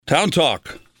Town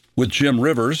Talk with Jim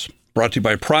Rivers, brought to you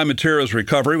by Prime Materials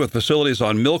Recovery with facilities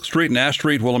on Milk Street and Ash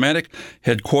Street, Willimantic.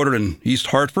 Headquartered in East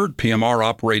Hartford, PMR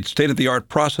operates state-of-the-art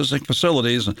processing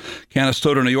facilities in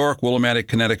Canastota, New York, Willimantic,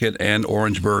 Connecticut, and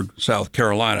Orangeburg, South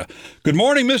Carolina. Good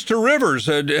morning, Mr. Rivers.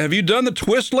 Have you done the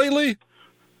twist lately?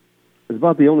 It's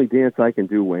about the only dance I can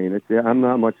do, Wayne. I'm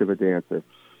not much of a dancer.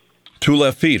 2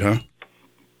 left feet, huh?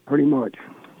 Pretty much.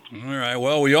 All right.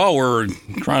 Well, we all were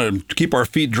trying to keep our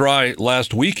feet dry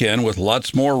last weekend with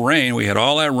lots more rain. We had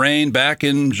all that rain back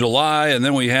in July, and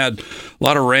then we had a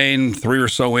lot of rain, 3 or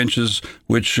so inches,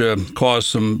 which caused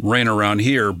some rain around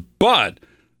here. But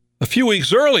a few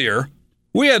weeks earlier,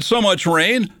 we had so much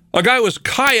rain, a guy was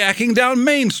kayaking down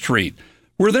Main Street.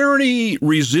 Were there any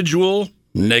residual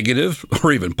negative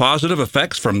or even positive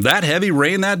effects from that heavy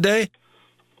rain that day?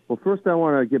 Well, first I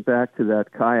want to get back to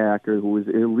that kayaker who was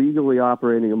illegally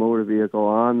operating a motor vehicle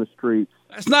on the streets.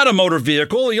 That's not a motor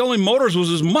vehicle. The only motors was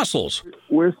his muscles.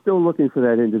 We're still looking for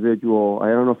that individual. I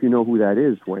don't know if you know who that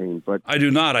is, Wayne, but I do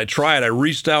not. I tried. I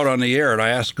reached out on the air and I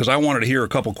asked because I wanted to hear a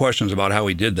couple questions about how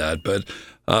he did that. But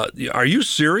are you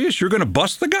serious? You're going to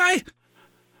bust the guy?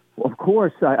 Well, of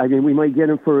course. I mean, we might get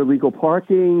him for illegal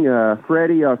parking.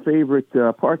 Freddie, our favorite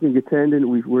parking attendant,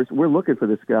 we're looking for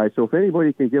this guy. So if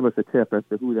anybody can give us a tip as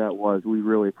to who that was, we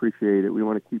really appreciate it. We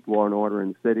want to keep law and order in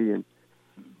the city, and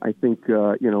I think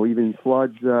even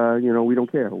floods, we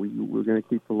don't care. We're going to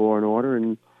keep the law and order,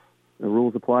 and the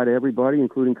rules apply to everybody,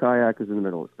 including kayakers in the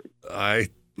middle of the street. I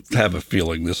have a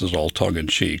feeling this is all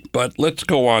tongue-in-cheek, but let's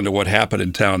go on to what happened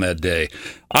in town that day.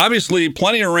 Obviously,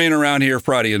 plenty of rain around here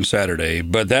Friday and Saturday,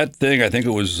 but that thing, I think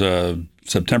it was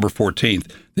September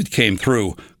 14th, that came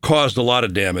through, caused a lot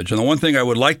of damage. And the one thing I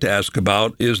would like to ask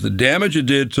about is the damage it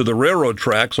did to the railroad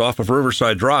tracks off of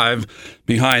Riverside Drive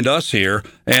behind us here.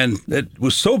 And it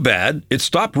was so bad, it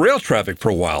stopped rail traffic for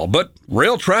a while. But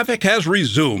rail traffic has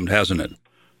resumed, hasn't it?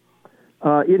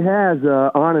 It has,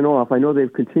 on and off. I know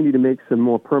they've continued to make some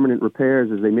more permanent repairs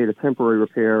as they made a temporary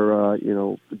repair,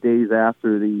 days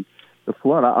after the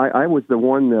flood. I was the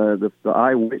one, the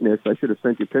eyewitness. I should have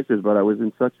sent you pictures, but I was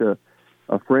in such a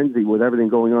frenzy with everything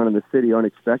going on in the city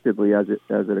unexpectedly as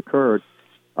it occurred.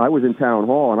 I was in Town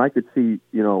Hall, and I could see,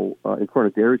 in front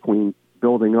of Dairy Queen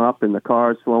building up and the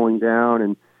cars slowing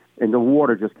down, and the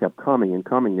water just kept coming and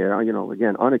coming there.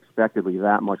 Again, unexpectedly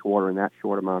that much water in that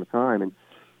short amount of time.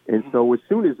 And so as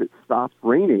soon as it stopped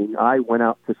raining, I went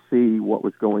out to see what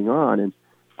was going on, and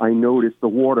I noticed the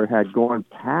water had gone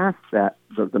past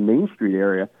the Main Street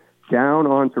area down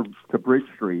onto Bridge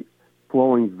Street,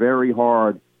 flowing very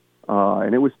hard,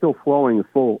 and it was still flowing at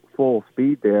full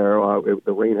speed there.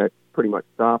 The rain had pretty much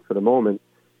stopped for the moment,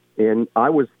 and I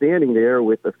was standing there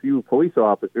with a few police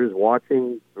officers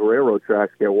watching the railroad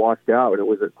tracks get washed out, and it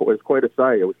was quite a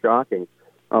sight. It was shocking.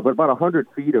 But about 100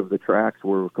 feet of the tracks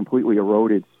were completely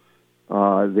eroded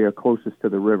there closest to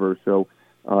the river. So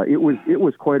it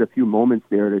was quite a few moments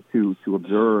there to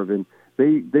observe. And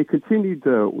they continued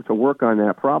to work on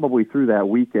that probably through that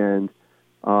weekend.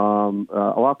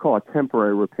 I'll call it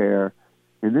temporary repair.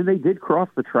 And then they did cross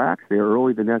the tracks there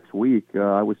early the next week.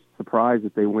 I was surprised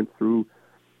that they went through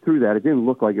that. It didn't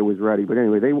look like it was ready. But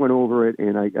anyway, they went over it,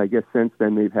 and I guess since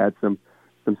then they've had some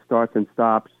starts and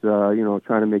stops,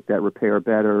 trying to make that repair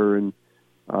better and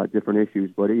different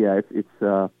issues. But yeah,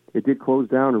 it did close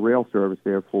down the rail service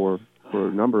there for a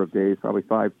number of days, probably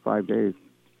five days.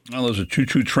 Well, there was a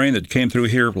choo-choo train that came through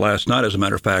here last night, as a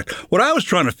matter of fact. What I was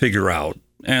trying to figure out,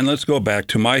 and let's go back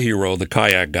to my hero, the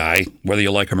kayak guy, whether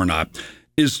you like him or not,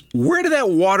 is where did that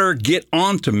water get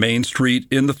onto Main Street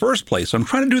in the first place? I'm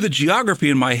trying to do the geography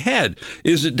in my head.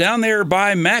 Is it down there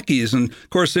by Mackey's? And, of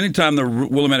course, anytime the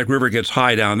Willimantic River gets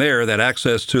high down there, that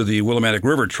access to the Willimantic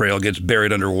River Trail gets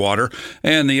buried underwater.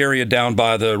 And the area down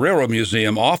by the Railroad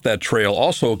Museum off that trail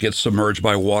also gets submerged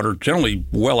by water, generally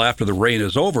well after the rain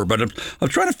is over. But I'm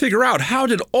trying to figure out, how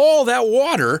did all that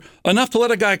water, enough to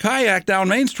let a guy kayak down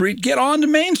Main Street, get onto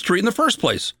Main Street in the first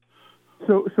place?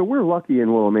 So we're lucky in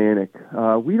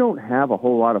Willimantic. We don't have a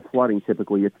whole lot of flooding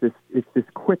typically. It's this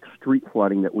quick street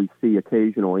flooding that we see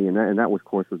occasionally, and that of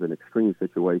course was an extreme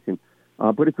situation.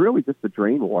 But it's really just the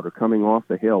drain water coming off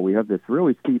the hill. We have this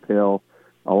really steep hill,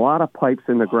 a lot of pipes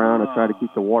in the ground to try to keep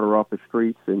the water off the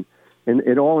streets, and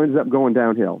it all ends up going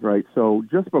downhill, right? So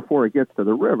just before it gets to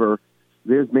the river,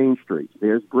 there's Main Street,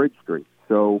 there's Bridge Street.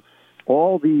 So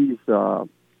all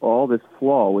this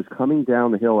flow is coming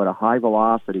down the hill at a high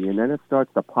velocity, and then it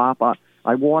starts to pop up.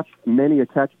 I watched many a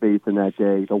catch basin that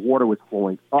day. The water was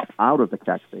flowing up out of the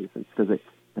catch basins because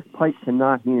the pipe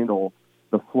cannot handle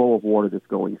the flow of water that's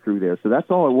going through there. So that's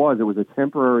all it was. It was a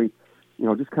temporary,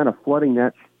 just kind of flooding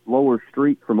that lower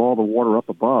street from all the water up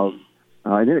above.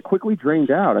 And then it quickly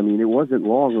drained out. I mean, it wasn't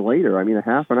long later. I mean, a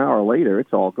half an hour later,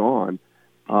 it's all gone.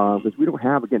 Because we don't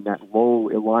have, again, that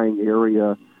low-lying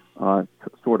area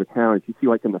sort of town as you see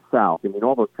like in the South. I mean,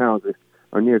 all those towns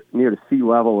are near the sea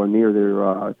level or near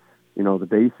their, the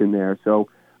basin there. So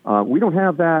we don't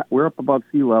have that. We're up above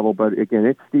sea level, but again,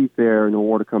 it's steep there and the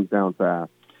water comes down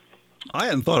fast. I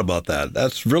hadn't thought about that.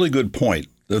 That's a really good point.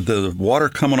 The water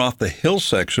coming off the hill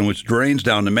section, which drains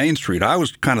down to Main Street. I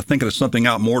was kind of thinking of something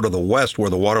out more to the west where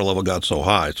the water level got so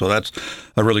high. So that's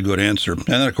a really good answer. And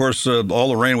then, of course, all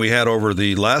the rain we had over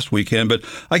the last weekend. But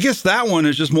I guess that one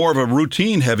is just more of a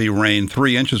routine heavy rain,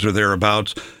 3 inches or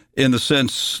thereabouts, in the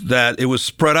sense that it was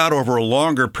spread out over a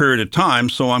longer period of time.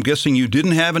 So I'm guessing you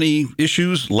didn't have any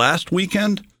issues last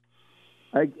weekend?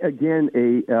 Again,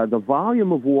 the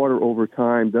volume of water over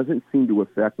time doesn't seem to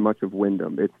affect much of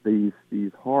Windham. It's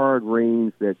these hard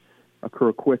rains that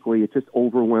occur quickly. It just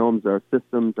overwhelms our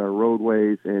systems, our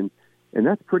roadways, and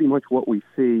that's pretty much what we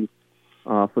see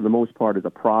for the most part as a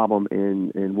problem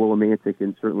in Willimantic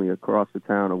and certainly across the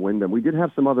town of Windham. We did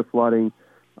have some other flooding,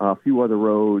 a few other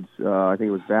roads. I think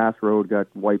it was Bass Road got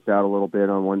wiped out a little bit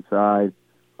on one side,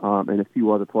 and a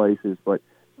few other places. But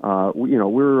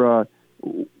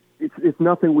It's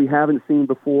nothing we haven't seen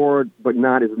before, but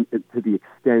not to the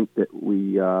extent that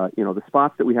we, the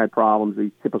spots that we had problems,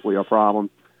 these typically are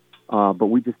problems, but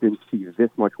we just didn't see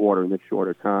this much water in this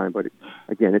shorter time. But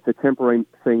again, it's a temporary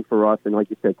thing for us, and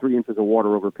like you said, 3 inches of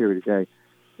water over a period of day,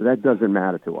 that doesn't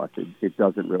matter to us. It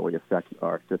doesn't really affect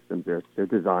our systems. They're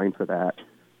designed for that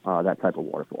type of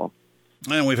water flow.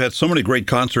 And we've had so many great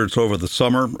concerts over the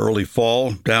summer, early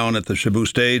fall, down at the Shabu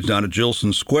Stage, down at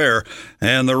Gilson Square.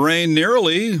 And the rain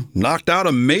nearly knocked out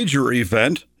a major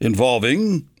event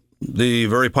involving the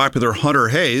very popular Hunter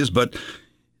Hayes. But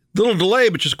little delay,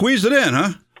 but you squeezed it in,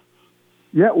 huh?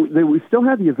 Yeah, we still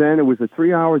had the event. It was a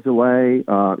 3-hour delay.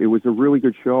 It was a really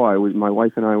good show. My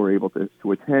wife and I were able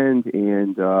to attend,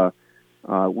 and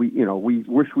we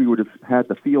wish we would have had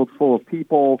the field full of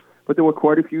people. But there were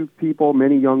quite a few people,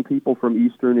 many young people from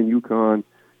Eastern and Yukon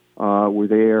were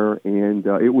there, and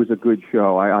it was a good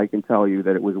show. I can tell you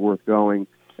that it was worth going.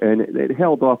 And it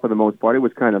held off for the most part. It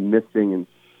was kind of misting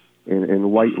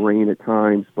and light rain at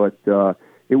times, but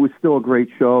it was still a great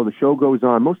show. The show goes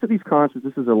on. Most of these concerts,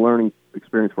 this is a learning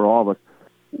experience for all of us.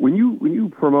 When you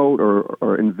promote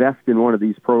or invest in one of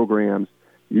these programs,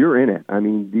 you're in it. I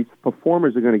mean, these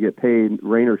performers are going to get paid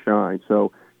rain or shine.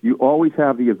 So you always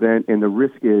have the event, and the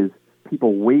risk is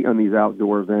people wait on these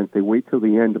outdoor events. They wait till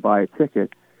the end to buy a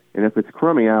ticket, and if it's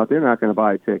crummy out, they're not going to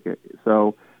buy a ticket.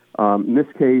 So in this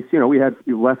case, we had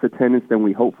less attendance than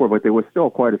we hoped for, but there was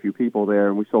still quite a few people there,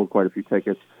 and we sold quite a few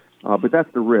tickets. But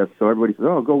that's the risk. So everybody says,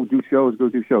 oh, go do shows.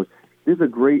 This is a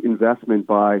great investment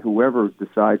by whoever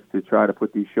decides to try to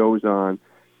put these shows on.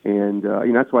 And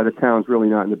that's why the town's really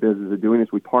not in the business of doing this.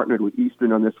 We partnered with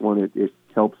Eastern on this one. It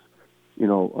helps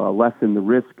lessen the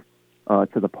risk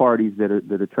to the parties that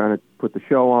are trying to put the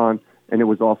show on, and it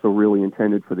was also really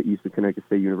intended for the Eastern Connecticut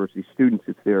State University students.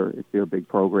 It's their big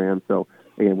program. So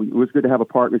again, it was good to have a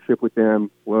partnership with them.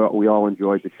 We all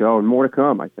enjoyed the show, and more to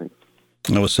come, I think.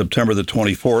 It was September the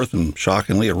 24th, and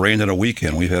shockingly, it rained in a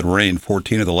weekend. We've had rain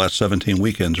 14 of the last 17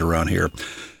 weekends around here.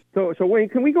 So Wayne,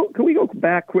 can we go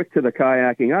back quick to the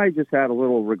kayaking? I just had a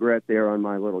little regret there on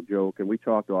my little joke, and we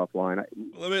talked offline.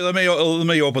 Let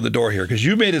me open the door here, because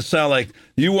you made it sound like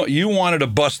you wanted to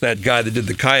bust that guy that did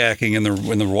the kayaking in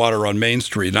the water on Main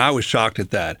Street, and I was shocked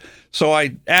at that. So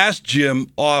I asked Jim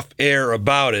off air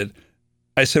about it.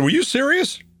 I said, "Were you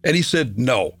serious?" And he said,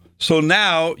 "No." So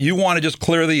now you want to just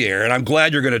clear the air, and I'm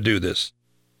glad you're going to do this.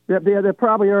 Yeah, they're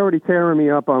probably already tearing me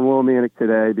up on Willimantic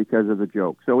today because of the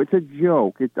joke. So it's a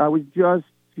joke. I was just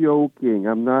joking.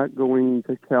 I'm not going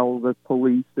to tell the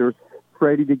police they're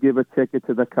ready to give a ticket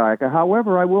to the kayaker.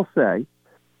 However, I will say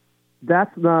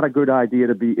that's not a good idea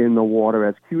to be in the water.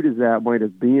 As cute as that might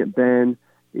have been,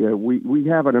 we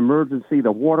have an emergency.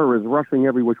 The water is rushing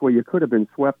every which way. You could have been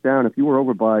swept down if you were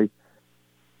over by,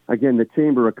 again, the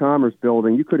Chamber of Commerce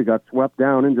building. You could have got swept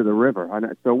down into the river.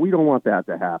 So we don't want that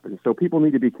to happen. So people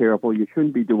need to be careful. You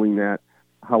shouldn't be doing that.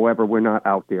 However, we're not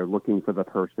out there looking for the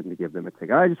person to give them a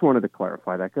ticket. I just wanted to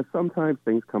clarify that, because sometimes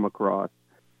things come across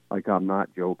like I'm not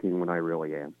joking when I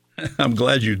really am. I'm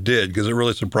glad you did, because it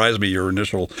really surprised me, your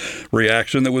initial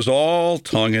reaction that was all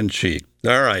tongue-in-cheek.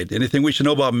 All right. Anything we should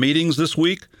know about meetings this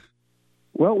week?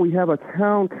 Well, we have a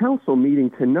town council meeting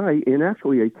tonight, and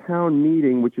actually a town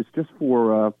meeting, which is just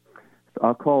for,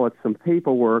 I'll call it some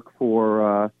paperwork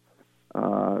for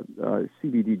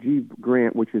CBDG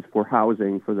grant, which is for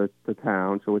housing for the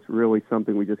town. So it's really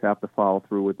something we just have to follow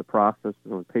through with the process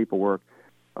and the paperwork.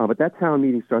 But that town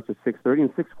meeting starts at 6:30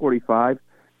 and 6:45.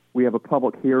 We have a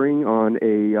public hearing on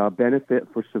a benefit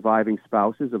for surviving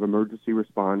spouses of emergency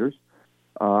responders.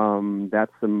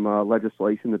 That's some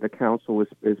legislation that the council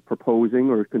is proposing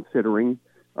or considering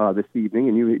this evening,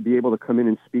 and you'll be able to come in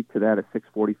and speak to that at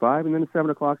 6:45, and then at 7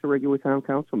 o'clock is a regular town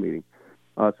council meeting.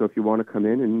 So if you want to come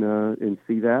in and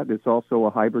see that, it's also a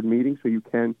hybrid meeting, so you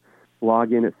can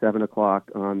log in at 7 o'clock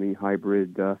on the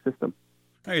hybrid system.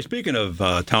 Hey, speaking of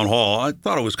town hall, I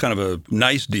thought it was kind of a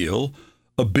nice deal,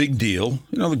 a big deal.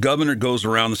 You know, the governor goes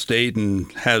around the state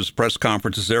and has press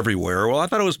conferences everywhere. Well, I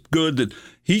thought it was good that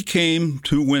he came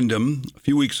to Windham a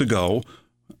few weeks ago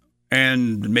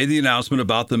and made the announcement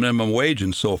about the minimum wage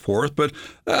and so forth. But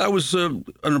it was an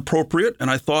appropriate and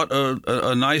I thought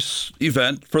a nice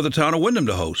event for the town of Windham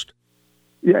to host.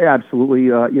 Yeah, absolutely.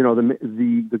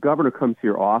 The governor comes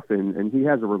here often, and he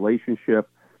has a relationship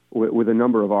with a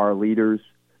number of our leaders,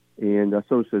 and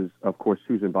so says, of course,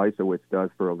 Susan Bisowitz does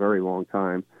for a very long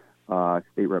time.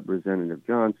 State Representative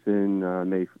Johnson,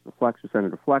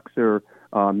 Senator Flexer,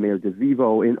 Mayor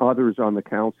DeVivo, and others on the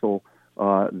council.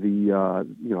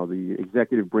 The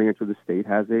executive branch of the state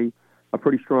has a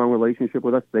pretty strong relationship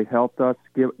with us. They helped us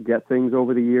get things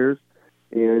over the years,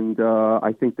 and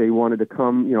I think they wanted to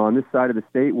come, on this side of the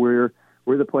state. We're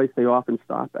the place they often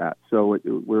stop at. So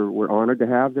we're honored to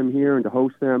have them here and to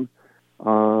host them.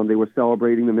 They were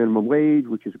celebrating the minimum wage,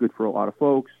 which is good for a lot of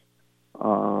folks.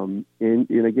 And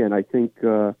again, I think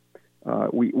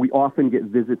we often get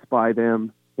visits by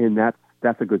them, and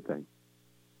that's a good thing.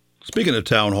 Speaking of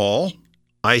town hall,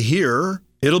 I hear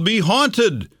it'll be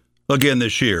haunted again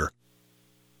this year.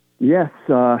 Yes,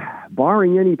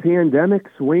 barring any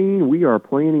pandemics, Wayne, we are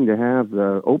planning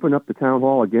to open up the town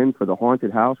hall again for the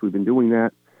haunted house. We've been doing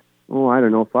that, 5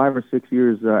 or 6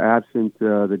 years absent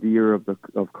the year of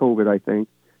COVID, I think,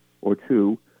 or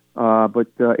two. But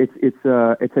it's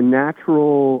a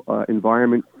natural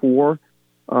environment for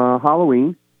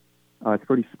Halloween. It's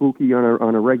pretty spooky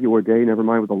on a regular day, never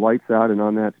mind with the lights out and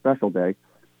on that special day.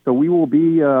 So we will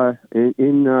be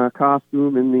in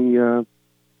costume in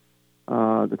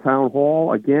the town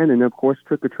hall again, and of course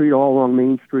trick or treat all along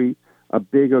Main Street. A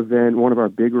big event, one of our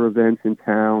bigger events in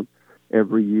town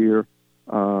every year.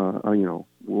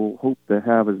 We'll hope to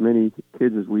have as many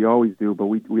kids as we always do, but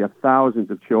we have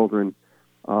thousands of children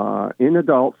and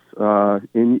adults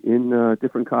in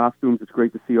different costumes. It's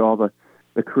great to see all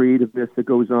the creativeness that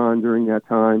goes on during that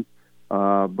time.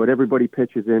 But everybody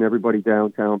pitches in, everybody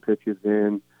downtown pitches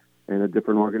in, and the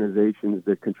different organizations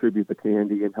that contribute the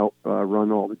candy and help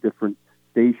run all the different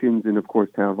stations. And, of course,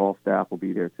 town hall staff will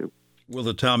be there, too. Will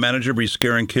the town manager be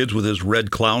scaring kids with his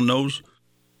red clown nose?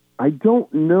 I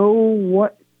don't know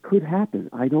what could happen.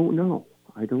 I don't know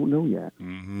yet.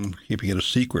 Mm-hmm. Keeping it a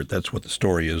secret, that's what the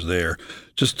story is there.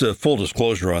 Just full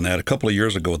disclosure on that, a couple of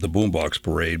years ago at the Boombox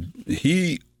Parade,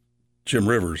 Jim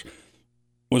Rivers,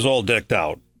 was all decked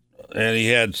out. And he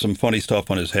had some funny stuff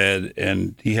on his head,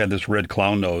 and he had this red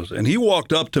clown nose. And he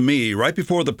walked up to me right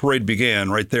before the parade began,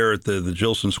 right there at the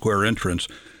Gilson Square entrance.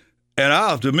 And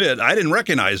I'll have to admit, I didn't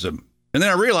recognize him. And then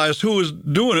I realized who was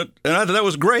doing it, and I thought that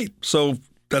was great. So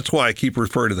that's why I keep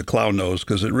referring to the clown nose,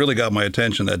 because it really got my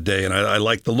attention that day, and I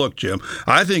like the look, Jim.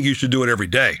 I think you should do it every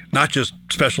day, not just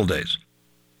special days.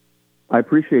 I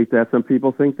appreciate that. Some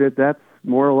people think that that's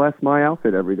more or less my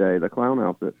outfit every day, the clown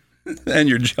outfit. And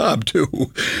your job, too.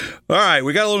 All right,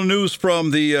 we got a little news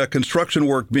from the construction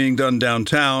work being done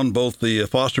downtown, both the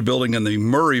Foster Building and the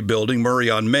Murray Building, Murray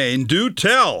on Main. Do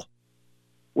tell.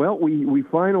 Well, we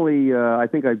finally, I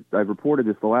think I've reported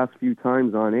this the last few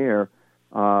times on air,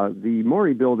 the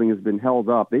Murray Building has been held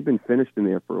up. They've been finished in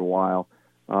there for a while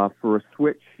for a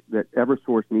switch that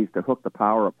Eversource needs to hook the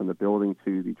power up from the building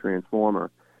to the transformer.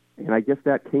 And I guess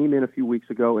that came in a few weeks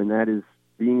ago, and that is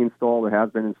being installed. It has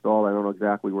been installed. I don't know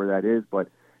exactly where that is, but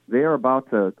they are about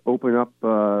to open up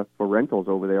for rentals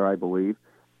over there, I believe.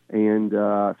 And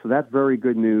so that's very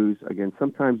good news. Again,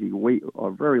 sometimes you wait a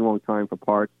very long time for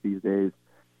parts these days.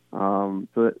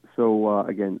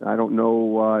 Again, I don't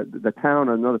know. The town,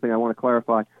 another thing I want to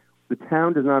clarify, the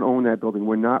town does not own that building.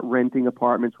 We're not renting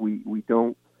apartments. We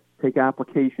don't take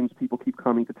applications. People keep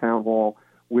coming to town hall.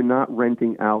 We're not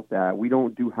renting out that. We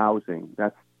don't do housing.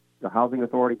 That's the housing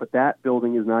authority, but that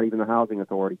building is not even the housing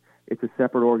authority. It's a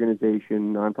separate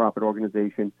organization, nonprofit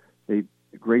organization. They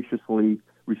graciously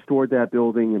restored that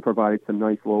building and provided some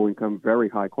nice low-income, very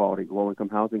high-quality low-income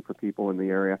housing for people in the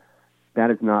area.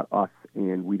 That is not us,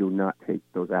 and we do not take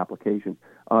those applications.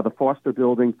 The Foster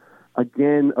Building,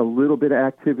 again, a little bit of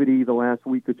activity the last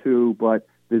week or two, but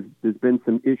there's been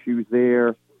some issues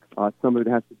there. Some of it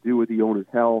has to do with the owner's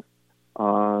health,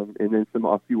 and then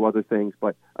a few other things.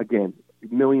 But again,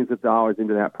 millions of dollars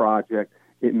into that project,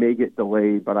 it may get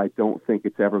delayed, but I don't think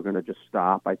it's ever going to just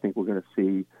stop. I think we're going to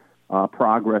see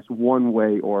progress one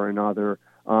way or another.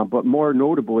 But more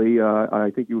notably,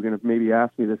 I think you were going to maybe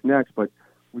ask me this next, but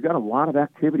we got a lot of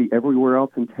activity everywhere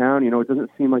else in town. It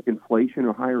doesn't seem like inflation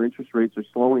or higher interest rates are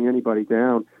slowing anybody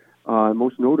down.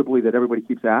 Most notably that everybody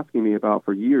keeps asking me about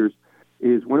for years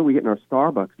is when are we getting our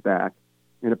Starbucks back?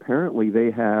 And apparently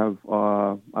they have,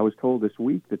 I was told this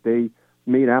week that they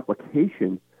made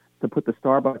application to put the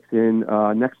Starbucks in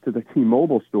next to the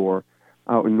T-Mobile store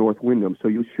out in North Windham. So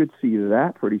you should see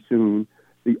that pretty soon.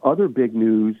 The other big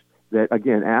news that,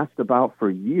 again, asked about for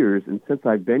years, and since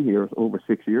I've been here over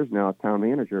 6 years now as town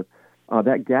manager,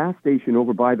 that gas station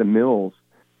over by the mills,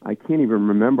 I can't even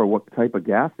remember what type of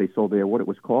gas they sold there, what it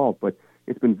was called, but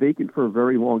it's been vacant for a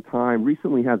very long time,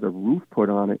 recently has a roof put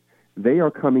on it. They are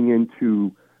coming in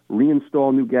to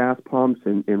reinstall new gas pumps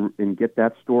and get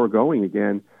that store going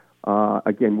again.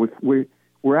 Again,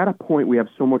 we're at a point we have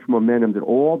so much momentum that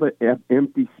all the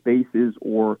empty spaces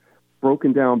or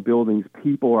broken down buildings,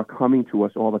 people are coming to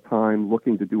us all the time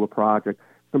looking to do a project.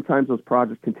 Sometimes those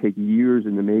projects can take years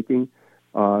in the making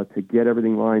to get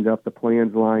everything lined up, the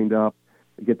plans lined up,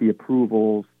 to get the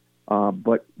approvals.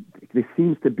 But there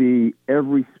seems to be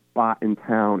every spot in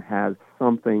town has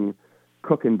something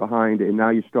cooking behind it, and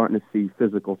now you're starting to see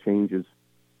physical changes.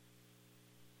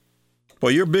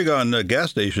 Well, you're big on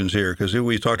gas stations here because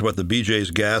we talked about the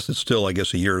BJ's gas. It's still, I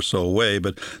guess, a year or so away.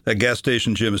 But that gas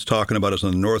station Jim is talking about is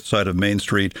on the north side of Main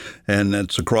Street, and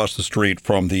it's across the street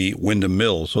from the Windham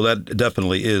Mill. So that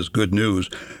definitely is good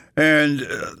news. And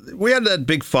we had that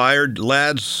big fire.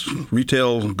 Ladd's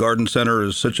Retail Garden Center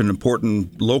is such an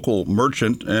important local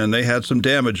merchant, and they had some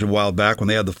damage a while back when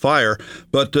they had the fire.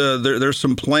 But there's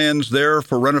some plans there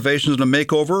for renovations and a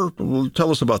makeover. Well,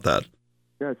 tell us about that.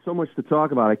 Yeah, so much to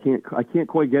talk about. I can't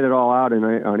quite get it all out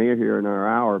on air here in our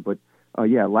hour, but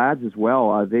Ladd's as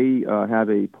well. They have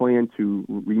a plan to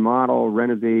remodel,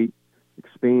 renovate,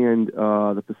 expand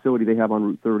the facility they have on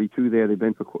Route 32 there. They've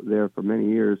been there for many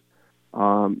years.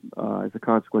 As a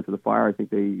consequence of the fire, I think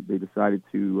they decided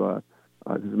to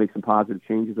make some positive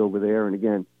changes over there. And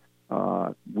again,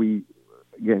 the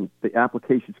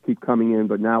applications keep coming in,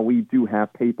 but now we do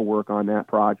have paperwork on that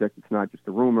project. It's not just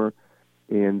a rumor.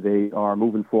 And they are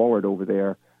moving forward over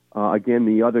there. Again,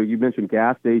 you mentioned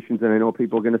gas stations, and I know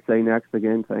people are going to say next,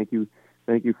 again, thank you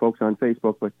folks on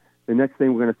Facebook, but the next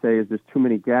thing we're going to say is there's too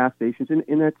many gas stations,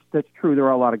 and that's true, there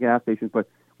are a lot of gas stations, but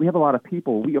we have a lot of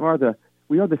people. We are the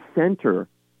center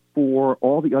for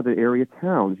all the other area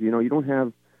towns. You don't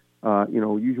have,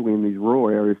 usually in these rural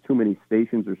areas, too many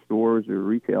stations or stores or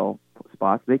retail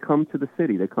spots. They come to the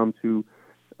city. They come to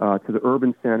the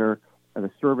urban center, the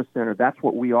service center. That's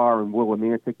what we are in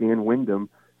Willimantic and Windham.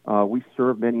 We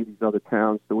serve many of these other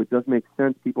towns, so it does make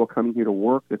sense. People are coming here to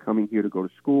work. They're coming here to go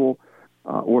to school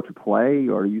or to play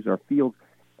or to use our fields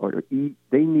or to eat.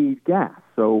 They need gas.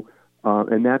 So,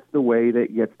 and that's the way that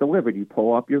it gets delivered. You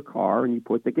pull up your car and you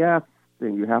put the gas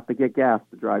in. You have to get gas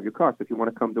to drive your car. So if you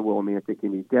want to come to Willimantic, you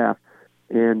need gas.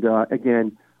 And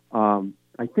again,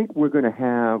 I think we're going to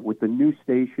have, with the new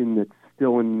station that's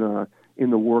still in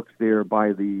the works there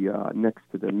by the next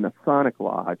to the Masonic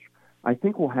Lodge, I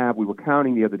think we were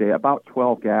counting the other day, about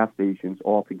 12 gas stations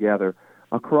altogether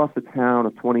across a town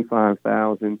of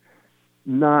 25,000.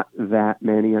 Not that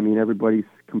many. I mean, everybody's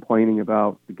complaining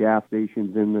about the gas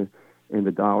stations in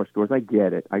the dollar stores. I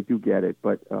get it. I do get it.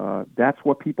 But that's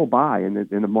what people buy, and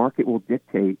the market will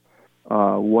dictate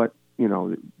what,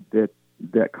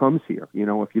 that comes here.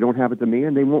 If you don't have a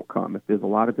demand, they won't come. If there's a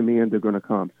lot of demand, they're going to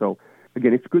come. So,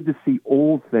 again, it's good to see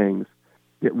old things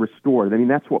get restored. I mean,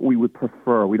 that's what we would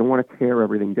prefer. We don't want to tear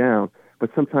everything down,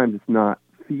 but sometimes it's not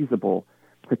feasible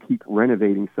to keep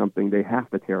renovating something. They have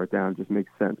to tear it down. It just makes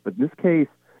sense. But in this case,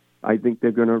 I think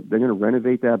they're gonna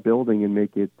renovate that building and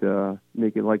make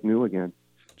it like new again.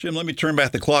 Jim, let me turn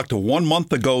back the clock to 1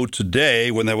 month ago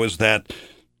today when there was that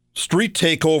street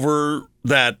takeover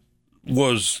that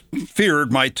was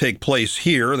feared might take place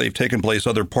here. They've taken place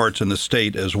other parts in the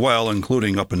state as well,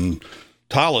 including up in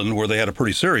Tolland, where they had a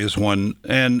pretty serious one.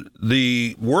 And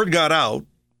the word got out,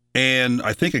 and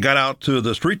I think it got out to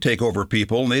the street takeover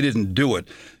people, and they didn't do it.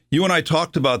 You and I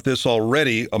talked about this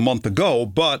already a month ago,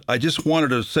 but I just wanted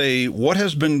to say, what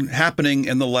has been happening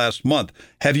in the last month?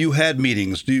 Have you had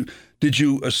meetings? Did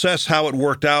you assess how it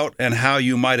worked out and how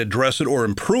you might address it or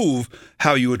improve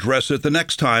how you address it the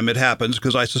next time it happens?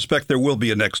 Because I suspect there will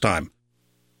be a next time.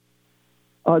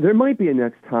 There might be a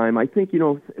next time. I think,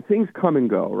 things come and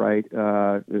go, right?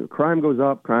 Crime goes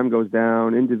up, crime goes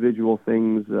down, individual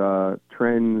things,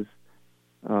 trends,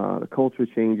 the culture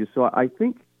changes. So I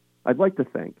think, I'd like to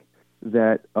think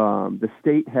that the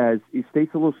state's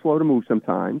a little slow to move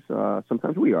sometimes.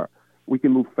 Sometimes we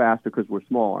can move faster because we're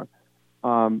smaller.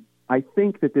 I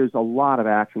think that there's a lot of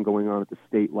action going on at the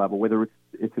state level, whether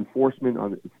it's enforcement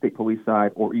on the state police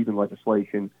side or even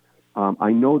legislation.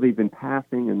 I know they've been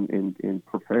passing and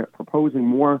proposing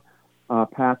more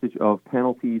passage of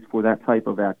penalties for that type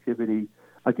of activity.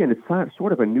 Again, it's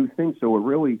sort of a new thing, so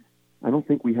I don't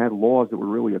think we had laws that were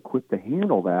really equipped to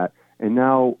handle that. And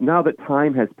now that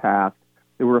time has passed,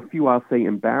 there were a few, I'll say,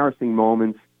 embarrassing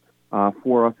moments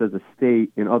for us as a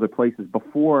state in other places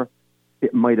before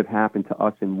it might have happened to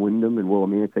us in Windham and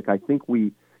Willimantic. I think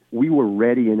we were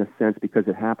ready in a sense because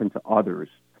it happened to others.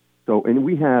 So, and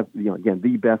we have, again,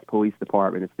 the best police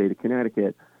department in the state of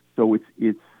Connecticut. So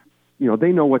it's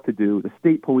they know what to do. The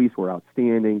state police were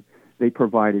outstanding. They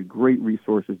provided great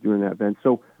resources during that event.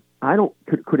 So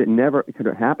could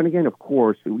it happen again? Of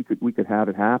course, we could have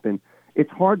it happen. It's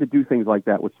hard to do things like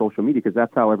that with social media because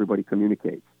that's how everybody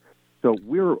communicates. So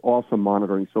we're also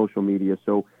monitoring social media.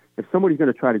 So if somebody's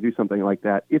going to try to do something like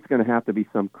that, it's going to have to be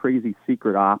some crazy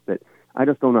secret op that I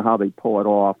just don't know how they pull it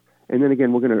off. And then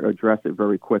again, we're going to address it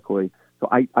very quickly. So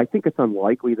I think it's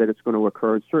unlikely that it's going to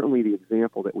occur. And certainly the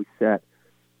example that we set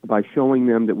by showing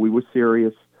them that we were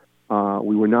serious,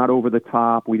 we were not over the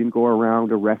top. We didn't go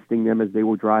around arresting them as they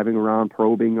were driving around,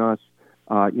 probing us.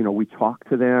 We talked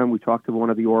to them. We talked to one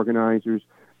of the organizers.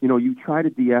 You try to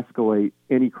de-escalate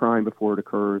any crime before it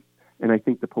occurs. And I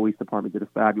think the police department did a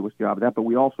fabulous job of that. But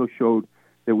we also showed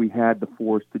that we had the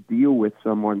force to deal with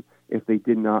someone if they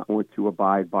did not want to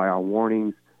abide by our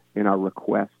warnings and our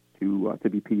requests to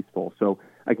be peaceful. So,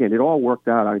 again, it all worked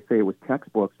out. I say it was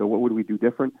textbook. So what would we do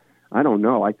different? I don't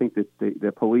know. I think that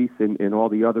the police and all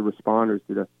the other responders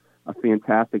did a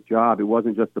fantastic job. It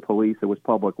wasn't just the police. It was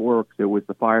Public Works. It was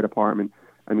the fire department.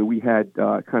 I mean, we had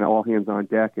kind of all hands on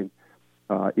deck, and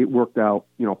it worked out,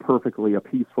 perfectly, a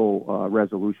peaceful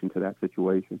resolution to that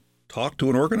situation. Talk to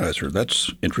an organizer. That's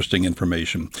interesting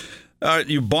information.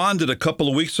 You bonded a couple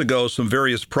of weeks ago some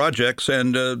various projects,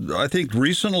 and I think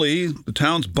recently the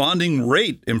town's bonding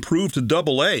rate improved to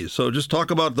AA. So just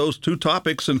talk about those two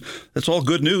topics, and that's all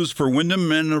good news for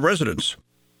Windham and the residents.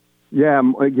 Yeah,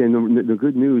 again, the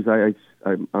good news,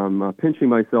 I'm pinching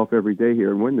myself every day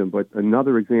here in Windham, but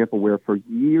another example where for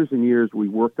years and years we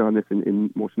worked on this,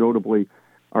 and most notably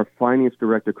our finance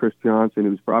director, Chris Johnson,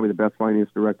 who's probably the best finance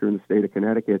director in the state of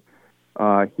Connecticut,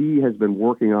 he has been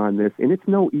working on this, and it's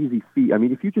no easy feat. I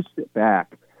mean, if you just sit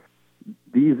back,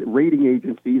 these rating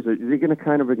agencies, they're going to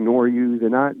kind of ignore you. They're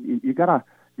not. You gotta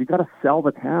sell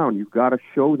the town. You've got to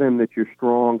show them that you're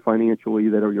strong financially,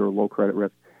 that you're a low credit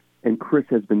risk. And Chris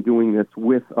has been doing this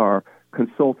with our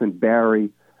consultant Barry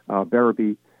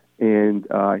Barabee, and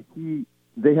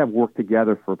they have worked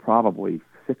together for probably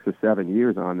 6 or 7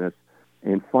 years on this.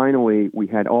 And finally, we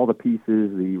had all the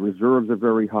pieces. The reserves are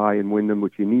very high in Windham,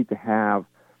 which you need to have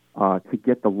to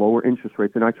get the lower interest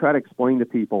rates. And I try to explain to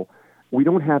people, we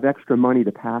don't have extra money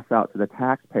to pass out to the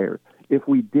taxpayers. If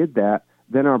we did that,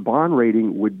 then our bond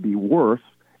rating would be worse,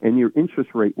 and your interest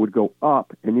rate would go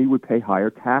up, and you would pay higher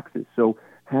taxes. So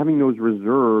having those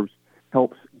reserves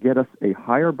helps get us a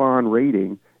higher bond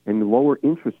rating and lower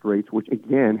interest rates, which,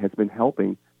 again, has been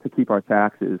helping to keep our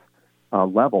taxes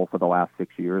level for the last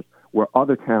 6 years, where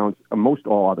other towns, most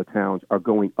all other towns, are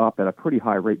going up at a pretty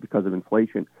high rate because of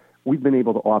inflation. We've been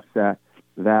able to offset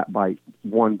that by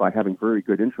having very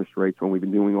good interest rates when we've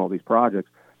been doing all these projects,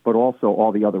 but also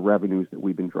all the other revenues that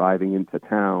we've been driving into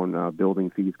town, building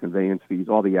fees, conveyance fees,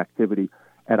 all the activity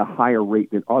at a higher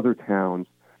rate than other towns.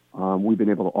 We've been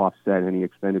able to offset any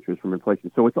expenditures from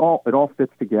inflation. So it all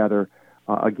fits together.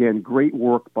 Again, great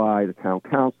work by the town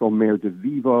council, Mayor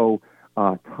DeVivo,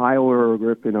 Tyler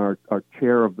Griffin, our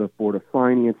chair of the Board of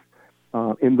Finance,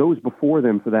 and those before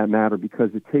them, for that matter,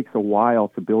 because it takes a while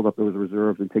to build up those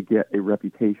reserves and to get a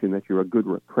reputation that you're a good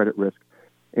credit risk.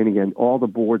 And again, all the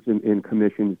boards and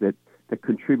commissions that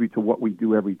contribute to what we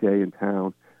do every day in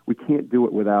town, we can't do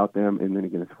it without them. And then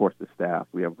again, it's forced the staff.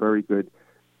 We have very good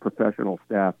professional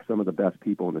staff, some of the best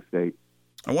people in the state.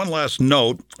 One last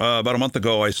note. About a month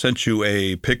ago, I sent you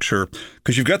a picture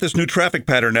because you've got this new traffic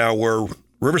pattern now where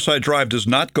Riverside Drive does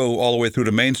not go all the way through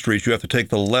to Main Street. You have to take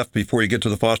the left before you get to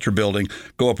the Foster Building,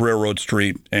 go up Railroad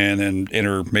Street, and then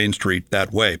enter Main Street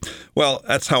that way. Well,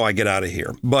 that's how I get out of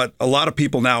here. But a lot of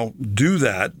people now do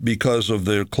that because of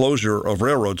the closure of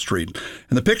Railroad Street.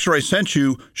 And the picture I sent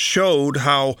you showed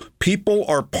how people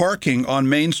are parking on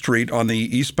Main Street on the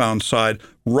eastbound side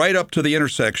right up to the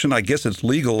intersection. I guess it's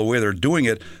legal the way they're doing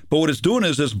it. But what it's doing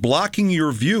is blocking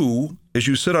your view as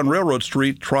you sit on Railroad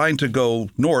Street trying to go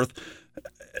north.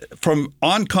 from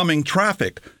oncoming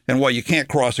traffic. And while you can't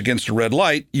cross against a red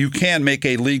light, you can make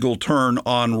a legal turn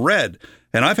on red.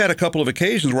 And I've had a couple of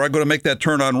occasions where I go to make that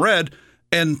turn on red,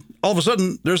 and all of a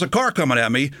sudden there's a car coming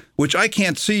at me, which I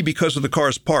can't see because of the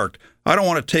car's parked. I don't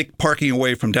want to take parking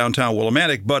away from downtown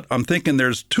Willimantic, but I'm thinking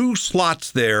there's 2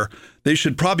 slots there. They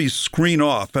should probably screen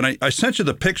off. And I sent you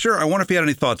the picture. I wonder if you had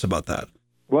any thoughts about that.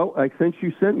 Well, since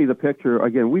you sent me the picture,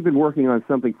 again, we've been working on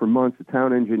something for months. The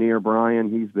town engineer,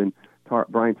 Brian,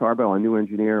 Brian Tarbell, our new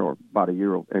engineer, or about a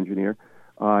year old engineer.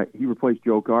 He replaced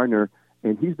Joe Gardner,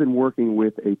 and he's been working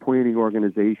with a planning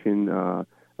organization, a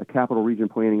Capital Region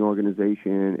planning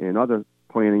organization, and other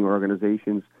planning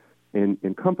organizations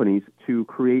and companies to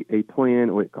create a plan,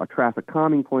 a traffic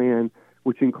calming plan,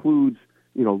 which includes,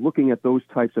 looking at those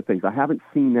types of things. I haven't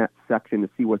seen that section to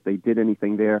see what they did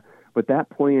anything there, but that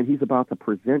plan he's about to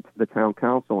present to the town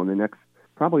council in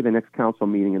probably the next council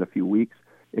meeting in a few weeks.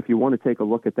 If you want to take a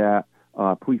look at that,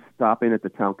 please stop in at the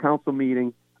town council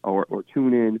meeting or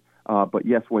tune in. But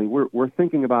yes, Wayne, we're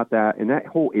thinking about that, and that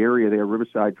whole area there,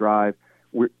 Riverside Drive,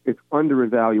 it's under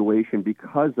evaluation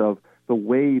because of the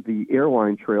way the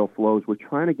airline trail flows. We're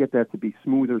trying to get that to be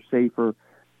smoother, safer,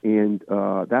 and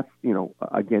that's,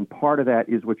 again, part of that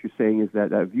is what you're saying is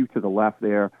that view to the left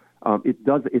there.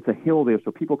 It's a hill there,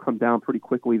 so people come down pretty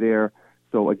quickly there.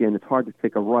 So again, it's hard to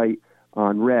take a right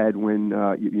on red when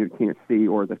you can't see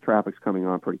or the traffic's coming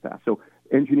on pretty fast. So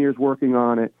engineers working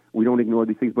on it. We don't ignore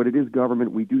these things, but it is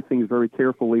government. We do things very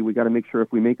carefully. We got to make sure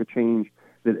if we make a change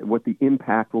that what the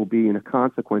impact will be and the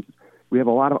consequences. We have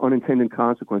a lot of unintended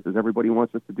consequences. Everybody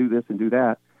wants us to do this and do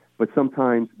that, but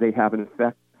sometimes they have an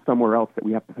effect somewhere else that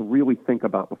we have to really think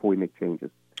about before we make changes.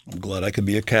 I'm glad I could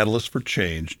be a catalyst for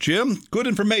change. Jim, good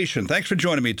information. Thanks for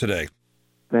joining me today.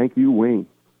 Thank you, Wayne.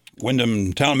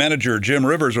 Windham Town Manager Jim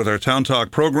Rivers with our Town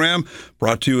Talk program,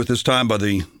 brought to you at this time by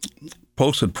the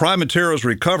folks at Prime Materials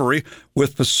Recovery,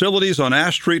 with facilities on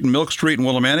Ash Street and Milk Street in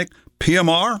Willimantic.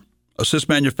 PMR assist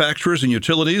manufacturers and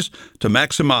utilities to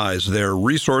maximize their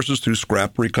resources through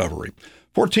scrap recovery.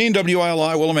 14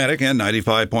 WILI Willimantic and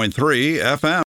 95.3 FM.